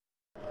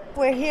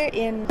We're here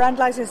in Brand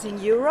Licensing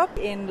Europe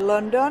in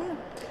London.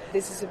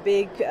 This is a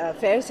big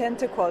fair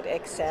center called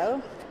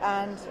Excel.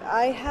 And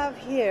I have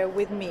here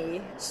with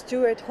me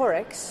Stuart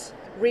Horrocks,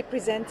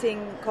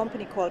 representing a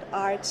company called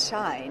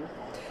Artshine.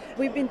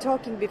 We've been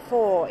talking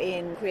before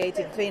in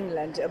Creative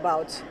Finland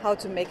about how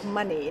to make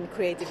money in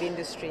creative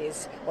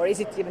industries, or is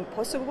it even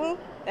possible,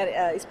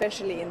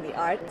 especially in the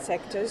art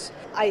sectors.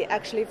 I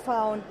actually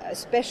found a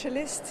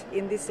specialist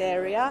in this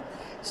area.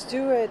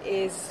 Stuart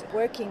is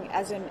working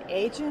as an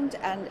agent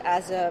and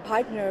as a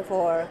partner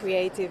for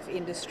creative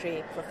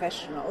industry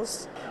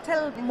professionals.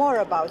 Tell more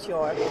about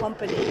your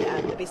company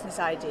and the business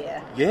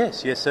idea.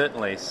 Yes,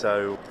 certainly.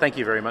 So thank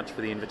you very much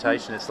for the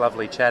invitation. It's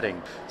lovely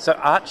chatting. So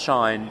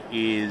Artshine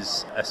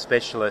is a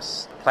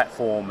specialist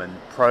platform and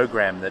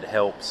program that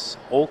helps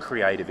all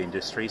creative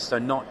industries, so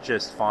not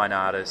just fine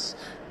artists,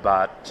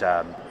 but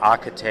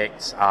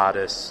architects,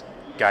 artists,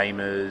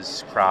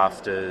 gamers,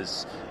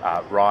 crafters,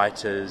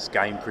 writers,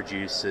 game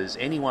producers,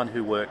 anyone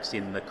who works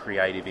in the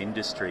creative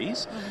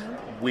industries.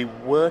 Mm-hmm. We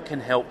work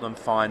and help them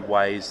find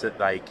ways that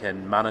they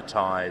can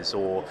monetize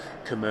or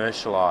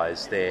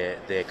commercialize their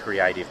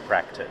creative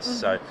practice. Mm-hmm.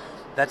 So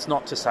that's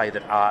not to say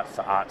that art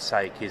for art's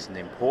sake isn't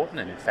important,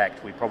 and in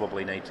fact we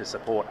probably need to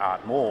support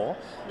art more,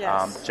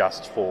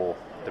 just for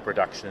the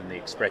production and the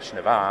expression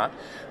of art,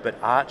 but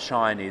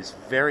Artshine is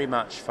very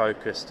much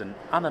focused and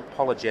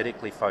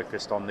unapologetically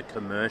focused on the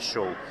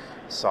commercial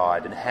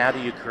side, and how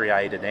do you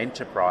create an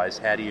enterprise,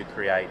 how do you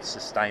create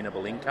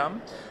sustainable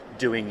income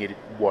doing it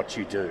what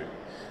you do.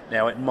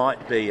 Now it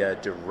might be a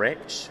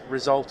direct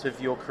result of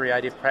your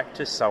creative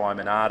practice, so I'm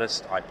an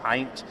artist, I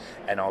paint,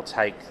 and I'll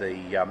take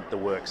the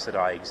works that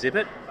I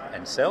exhibit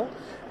and sell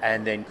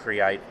and then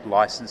create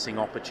licensing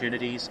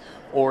opportunities,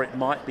 or it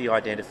might be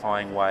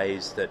identifying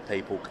ways that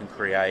people can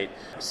create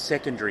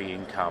secondary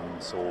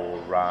incomes or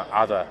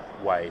other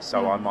ways.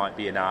 So I might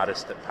be an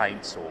artist that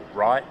paints or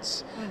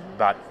writes,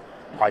 but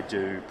I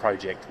do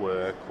project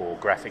work or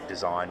graphic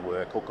design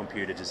work or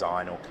computer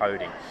design or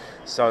coding.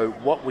 So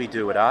what we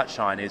do at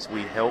Artshine is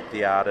we help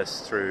the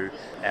artists through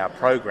our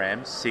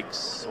programs,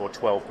 6 or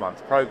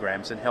 12-month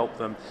programs, and help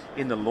them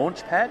in the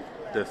launchpad.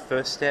 The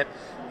first step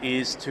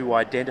is to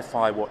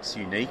identify what's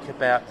unique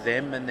about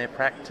them and their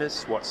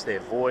practice, what's their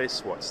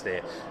voice, what's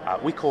their,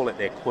 we call it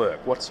their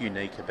quirk, what's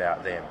unique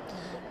about them.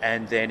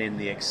 And then in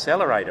the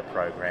accelerator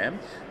program,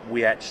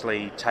 we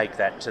actually take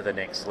that to the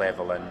next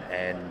level,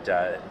 and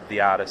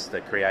the artist,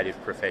 the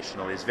creative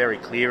professional, is very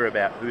clear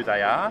about who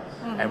they are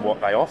and what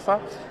they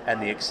offer,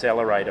 and the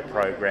accelerator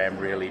program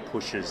really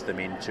pushes them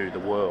into the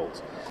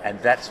world. And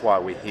that's why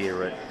we're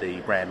here at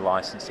the Brand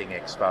Licensing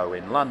Expo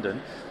in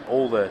London.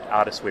 All the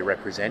artists we're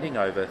representing,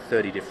 over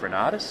 30 different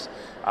artists,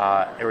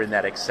 are in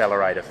that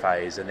accelerator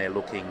phase, and they're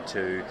looking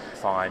to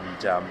find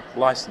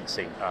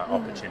licensing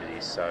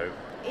opportunities. So,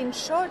 in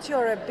short,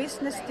 you're a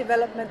business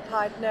development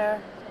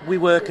partner. We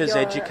work as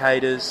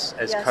educators,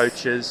 as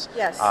coaches.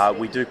 Yes.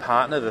 We do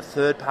partner. The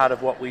third part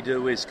of what we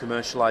do is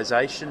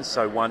commercialisation.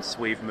 So once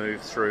we've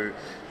moved through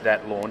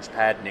that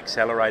launchpad and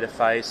accelerator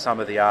phase, some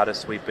of the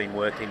artists we've been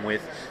working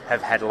with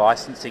have had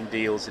licensing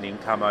deals and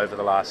income over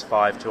the last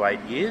 5 to 8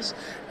 years,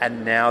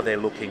 and now they're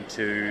looking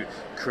to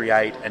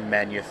create and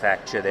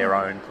manufacture their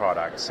own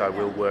products. So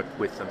we'll work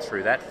with them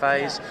through that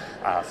phase,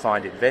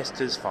 find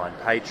investors, find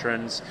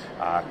patrons,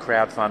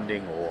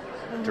 crowdfunding or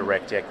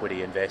direct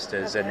equity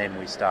investors, and then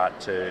we start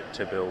to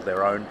build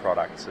their own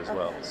products as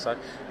well. So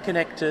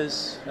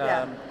connectors.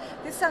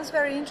 This sounds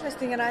very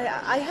interesting, and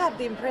I have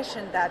the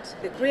impression that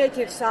the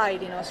creative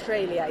side in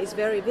Australia is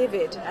very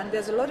vivid, and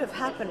there's a lot of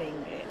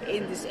happening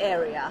in this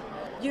area.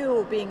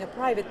 You being a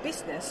private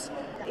business,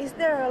 is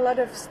there a lot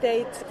of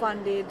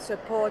state-funded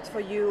support for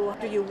you?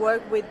 Do you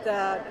work with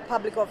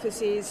public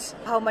offices?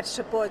 How much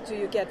support do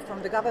you get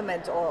from the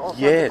government or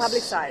from the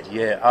public side?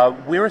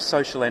 We're a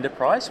social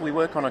enterprise. We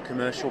work on a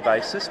commercial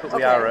basis, but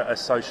we are a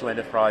social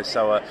enterprise,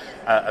 so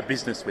a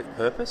business with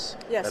purpose,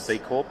 a B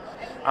Corp.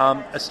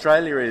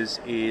 Australia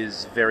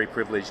is very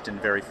privileged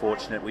and very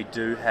fortunate. We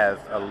do have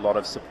a lot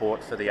of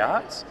support for the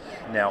arts.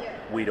 Now,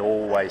 we'd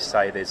always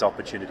say there's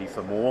opportunity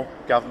for more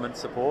government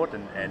support,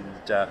 and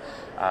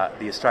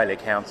the Australia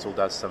Council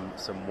does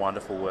some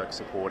wonderful work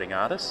supporting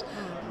artists.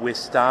 We're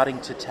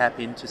starting to tap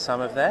into some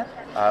of that.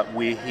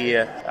 We're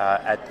here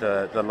at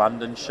the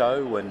London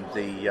show, and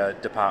the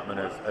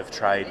Department of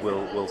Trade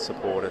will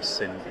support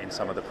us in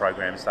some of the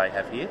programs they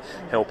have here,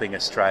 helping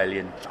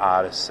Australian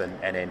artists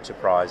and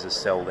enterprises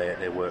sell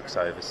their works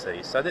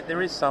overseas. So that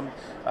there is some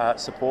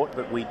support,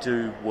 but we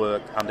do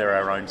work under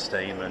our own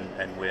steam,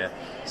 and we're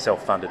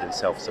self-funded and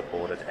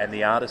self-supported. And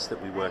the artists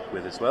that we work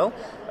with as well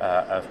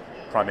are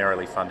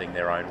primarily funding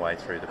their own way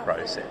through the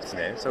process.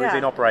 So we've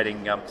been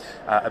operating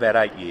about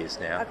 8 years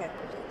now. Okay.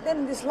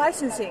 Then this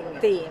licensing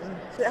theme,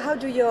 how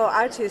do your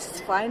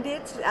artists find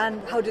it and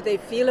how do they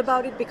feel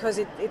about it? Because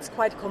it's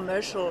quite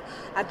commercial,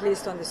 at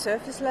least on the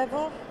surface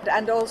level.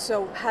 And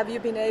also, have you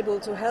been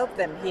able to help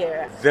them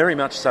here? Very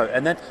much so.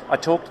 And then I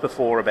talked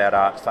before about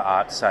art for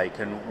art's sake,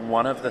 and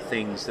one of the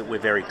things that we're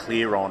very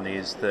clear on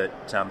is that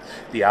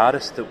the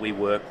artists that we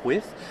work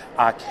with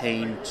are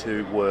keen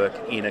to work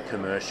in a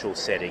commercial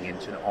setting,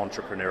 into an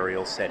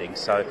entrepreneurial setting.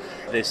 So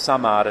there's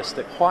some artists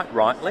that quite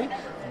rightly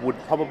would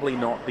probably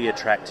not be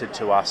attracted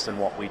to us and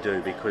what we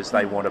do because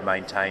they want to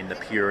maintain the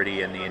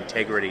purity and the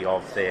integrity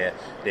of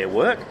their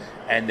work,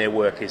 and their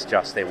work is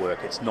just their work.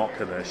 It's not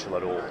commercial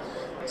at all.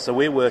 So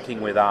we're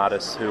working with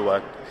artists who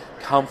are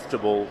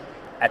comfortable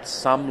at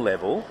some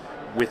level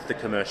with the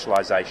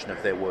commercialisation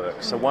of their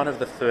work. So one of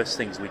the first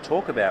things we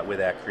talk about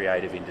with our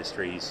creative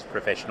industries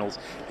professionals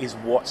is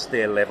what's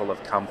their level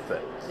of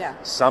comfort.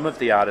 Yeah. Some of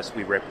the artists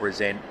we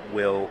represent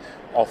will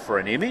offer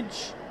an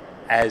image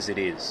as it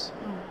is.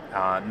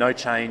 No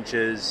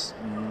changes,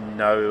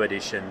 no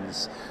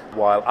additions,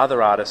 while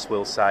other artists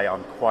will say,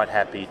 I'm quite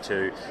happy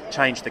to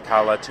change the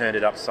colour, turn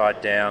it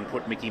upside down,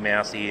 put Mickey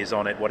Mouse ears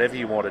on it, whatever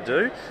you want to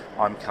do,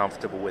 I'm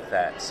comfortable with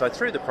that. So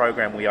through the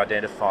program we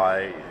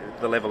identify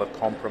the level of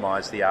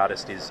compromise the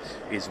artist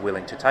is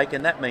willing to take,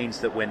 and that means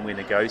that when we're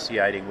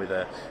negotiating with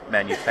a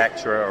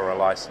manufacturer or a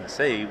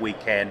licensee, we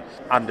can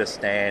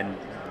understand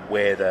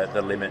where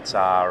the limits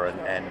are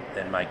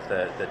and make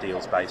the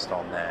deals based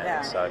on that.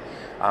 Yeah. So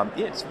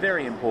it's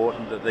very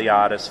important that the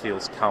artist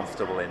feels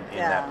comfortable in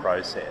that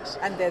process.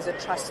 And there's a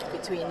trust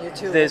between you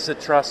two. There's a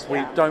trust.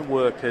 We don't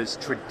work as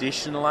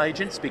traditional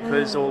agents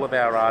because all of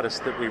our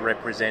artists that we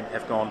represent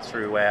have gone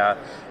through our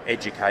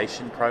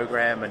education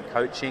program and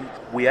coaching.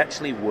 We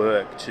actually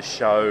work to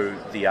show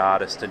the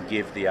artist and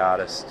give the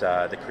artist,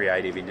 the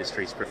creative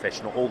industries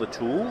professional, all the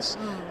tools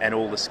and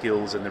all the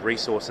skills and the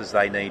resources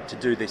they need to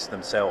do this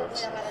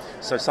themselves.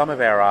 So some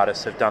of our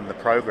artists have done the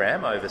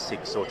program over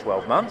 6 or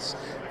 12 months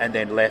and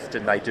then left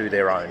and they do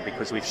their own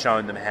because we've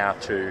shown them how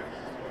to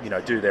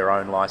do their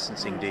own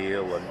licensing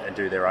deal and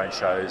do their own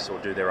shows or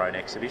do their own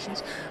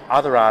exhibitions.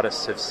 Other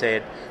artists have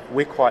said,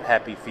 we're quite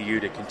happy for you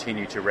to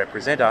continue to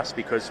represent us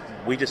because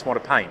we just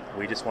want to paint,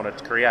 we just want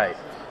to create.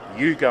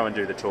 You go and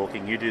do the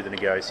talking, you do the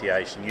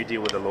negotiation, you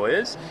deal with the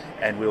lawyers,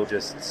 and we'll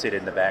just sit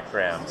in the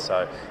background.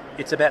 So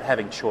it's about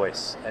having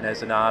choice, and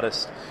as an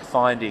artist,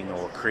 finding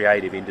or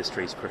creative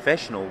industries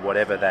professional,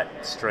 whatever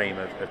that stream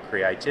of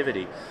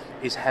creativity,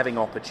 is having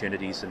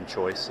opportunities and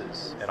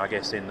choices. And I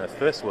guess in the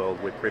first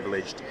world we're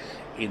privileged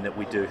in that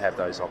we do have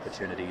those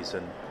opportunities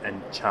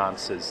and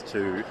chances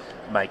to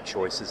make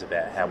choices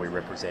about how we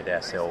represent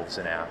ourselves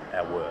and our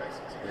work.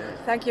 Yeah.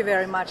 Thank you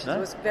very much. It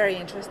was very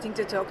interesting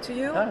to talk to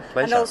you. Pleasure.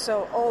 And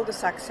also all the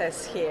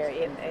success here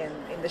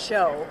in the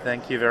show.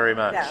 Thank you very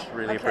much. Yeah.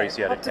 Really Okay.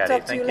 appreciate Hope it, to Patty.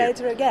 talk to you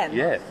later again.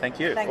 Yeah, thank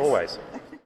you. Thanks. Always.